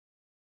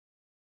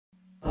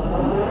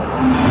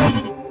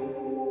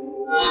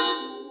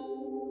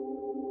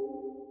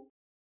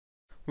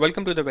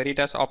Welcome to the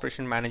Veritas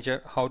Operation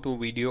Manager how-to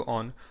video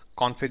on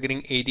configuring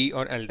AD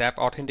or LDAP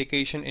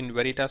authentication in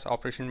Veritas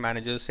Operation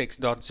Manager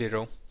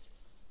 6.0.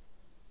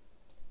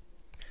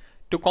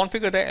 To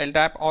configure the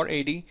LDAP or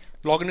AD,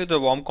 log into the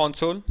WORM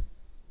console.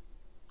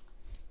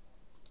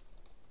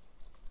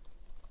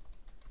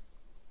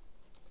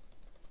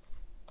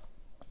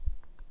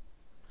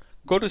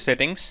 Go to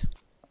Settings.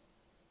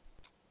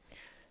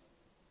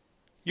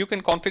 You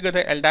can configure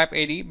the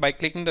LDAP AD by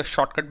clicking the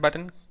shortcut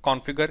button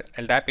Configure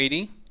LDAP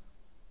AD,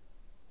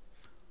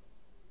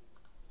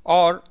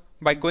 or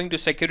by going to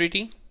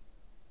Security,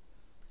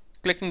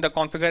 clicking the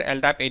Configure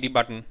LDAP AD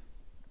button.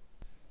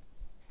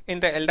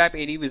 In the Ldap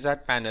Ad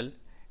wizard panel,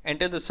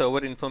 enter the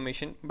server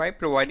information by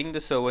providing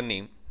the server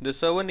name. The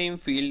server name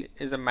field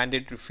is a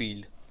mandatory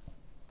field.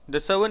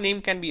 The server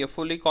name can be a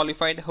fully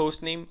qualified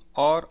host name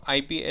or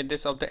IP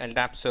address of the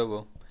Ldap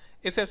server.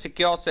 If a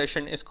secure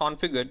session is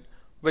configured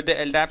with the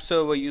Ldap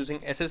server using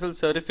SSL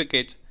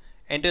certificates,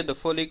 enter the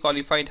fully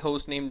qualified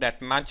host name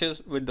that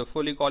matches with the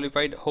fully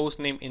qualified host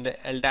name in the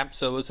Ldap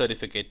server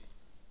certificate.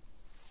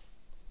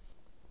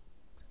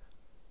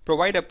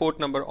 Provide a port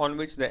number on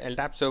which the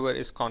LDAP server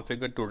is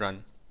configured to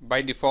run.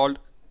 By default,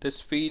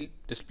 this field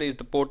displays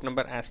the port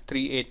number as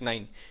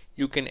 389.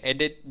 You can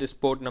edit this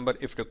port number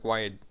if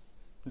required.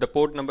 The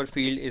port number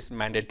field is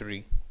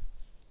mandatory.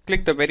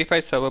 Click the Verify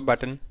Server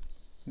button.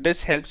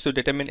 This helps to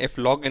determine if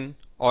login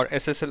or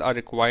SSL are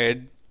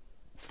required,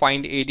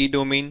 find AD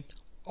domain,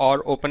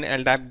 or open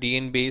LDAP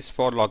DN base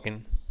for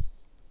login.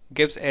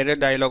 Gives error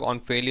dialog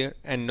on failure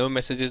and no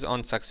messages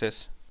on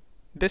success.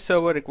 This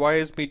server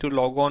requires me to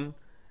log on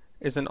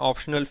is an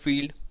optional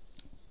field.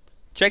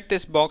 Check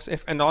this box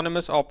if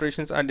anonymous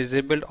operations are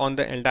disabled on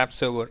the LDAP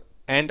server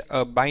and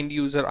a bind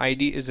user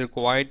ID is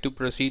required to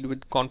proceed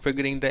with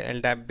configuring the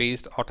LDAP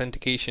based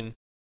authentication.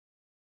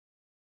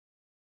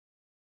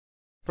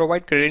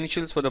 Provide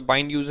credentials for the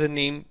bind user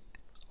name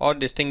or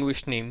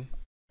distinguished name.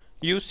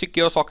 Use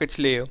Secure Sockets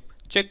layer.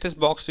 Check this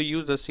box to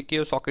use the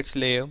Secure Sockets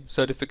layer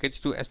certificates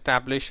to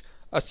establish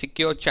a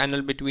secure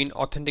channel between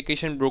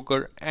authentication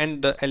broker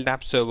and the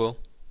LDAP server.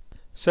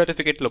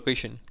 Certificate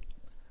location.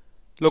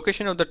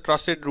 Location of the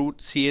trusted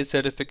root CA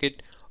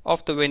certificate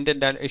of the vendor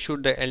that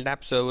issued the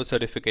LDAP server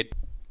certificate.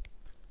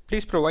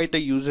 Please provide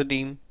the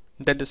username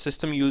that the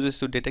system uses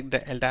to detect the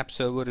LDAP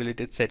server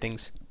related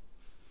settings.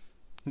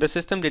 The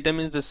system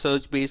determines the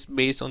search base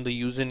based on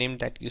the username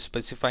that you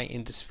specify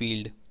in this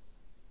field.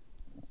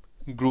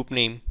 Group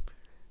name.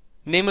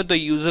 Name of the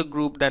user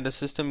group that the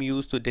system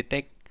used to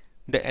detect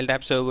the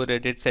LDAP server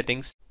related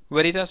settings.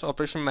 Veritas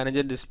Operation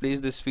Manager displays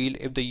this field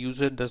if the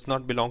user does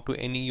not belong to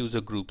any user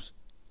groups.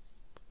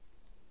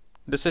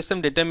 The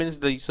system determines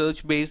the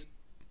search base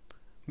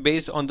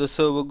based on the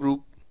server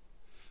group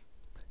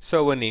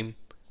server name.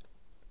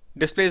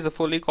 Displays the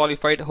fully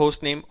qualified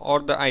host name or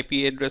the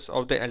IP address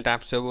of the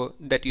LDAP server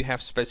that you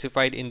have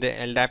specified in the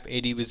Ldap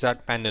Ad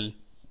wizard panel.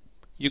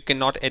 You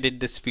cannot edit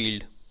this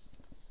field.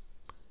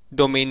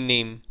 Domain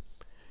name.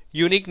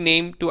 Unique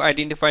name to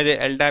identify the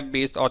LDAP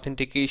based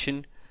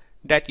authentication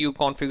that you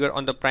configure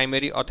on the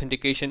primary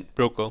authentication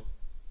broker.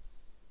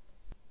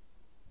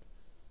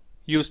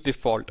 Use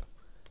default.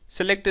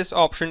 Select this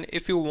option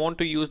if you want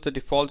to use the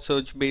default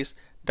search base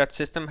that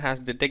system has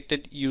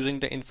detected using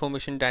the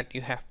information that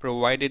you have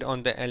provided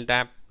on the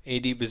Ldap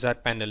Ad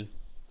wizard panel.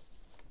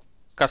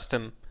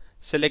 Custom.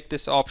 Select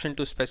this option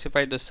to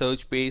specify the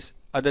search base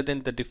other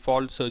than the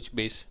default search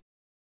base.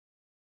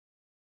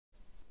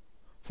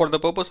 For the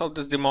purpose of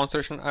this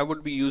demonstration, I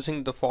would be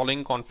using the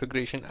following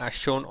configuration as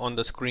shown on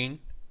the screen,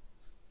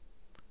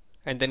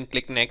 and then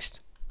click Next.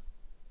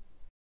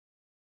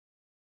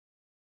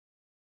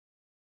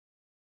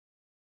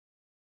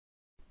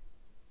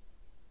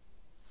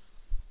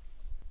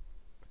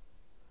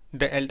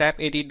 The Ldap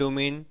Ad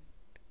domain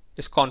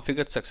is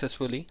configured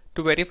successfully.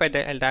 To verify the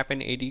Ldap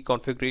and Ad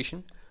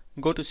configuration,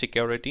 go to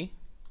Security.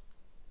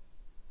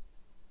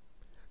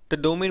 The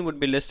domain would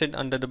be listed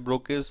under the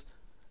Brokers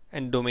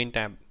and Domain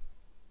tab.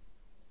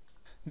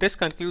 This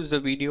concludes the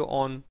video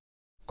on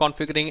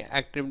configuring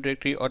Active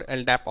Directory or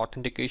Ldap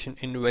authentication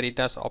in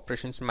Veritas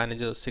Operations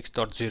Manager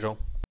 6.0.